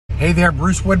Hey there,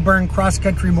 Bruce Woodburn,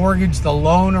 CrossCountry Mortgage, the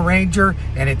loan arranger,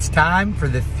 and it's time for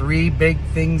the 3 big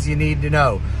things you need to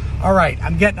know. All right,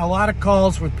 I'm getting a lot of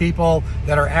calls with people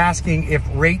that are asking if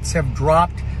rates have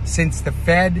dropped since the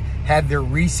Fed had their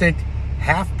recent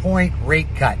half-point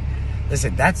rate cut.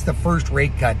 Listen, that's the first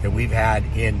rate cut that we've had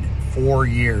in 4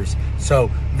 years. So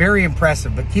very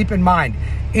impressive, but keep in mind,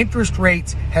 interest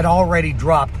rates had already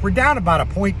dropped. We're down about a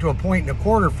point to a point and a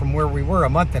quarter from where we were a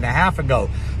month and a half ago.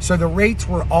 So the rates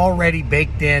were already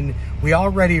baked in. We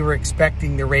already were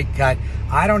expecting the rate cut.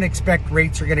 I don't expect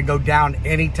rates are going to go down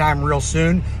anytime real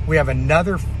soon. We have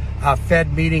another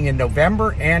Fed meeting in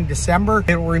November and December.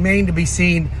 It will remain to be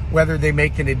seen whether they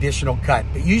make an additional cut.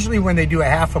 But usually when they do a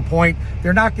half a point,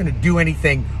 they're not going to do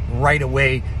anything right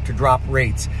away to drop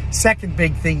rates. Second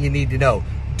big thing you need to know,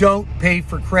 don't pay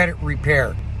for credit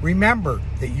repair. Remember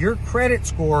that your credit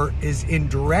score is in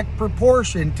direct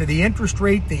proportion to the interest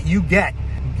rate that you get.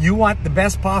 You want the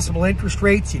best possible interest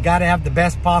rates, you got to have the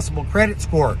best possible credit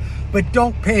score. But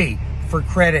don't pay for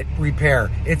credit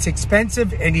repair. It's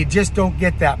expensive and you just don't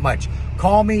get that much.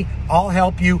 Call me, I'll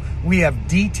help you. We have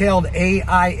detailed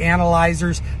AI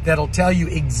analyzers that'll tell you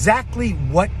exactly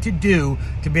what to do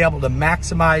to be able to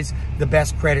maximize the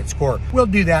best credit score. We'll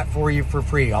do that for you for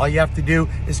free. All you have to do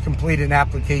is complete an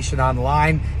application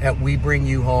online at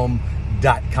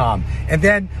WeBringYouHome.com. And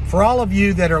then for all of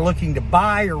you that are looking to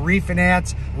buy or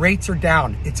refinance, rates are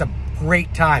down. It's a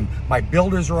great time. My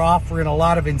builders are offering a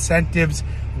lot of incentives.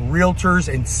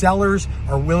 Realtors and sellers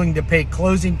are willing to pay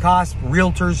closing costs.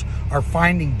 Realtors are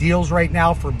finding deals right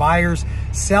now for buyers.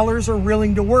 Sellers are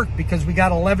willing to work because we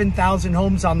got 11,000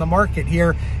 homes on the market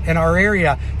here in our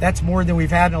area. That's more than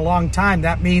we've had in a long time.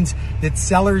 That means that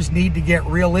sellers need to get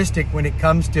realistic when it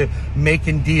comes to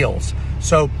making deals.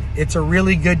 So it's a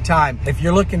really good time. If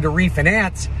you're looking to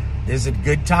refinance, this is a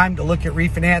good time to look at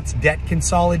refinance, debt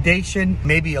consolidation,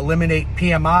 maybe eliminate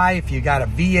PMI. If you got a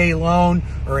VA loan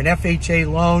or an FHA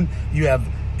loan, you have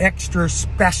extra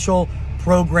special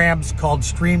programs called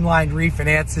streamlined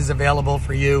refinances available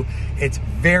for you. It's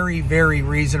very, very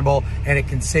reasonable and it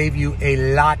can save you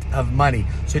a lot of money.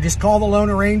 So just call the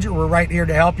loan arranger. We're right here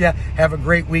to help you. Have a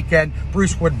great weekend.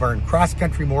 Bruce Woodburn,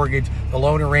 CrossCountry Mortgage, the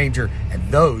loan arranger. And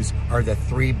those are the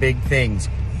 3 big things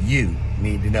you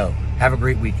need to know. Have a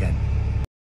great weekend.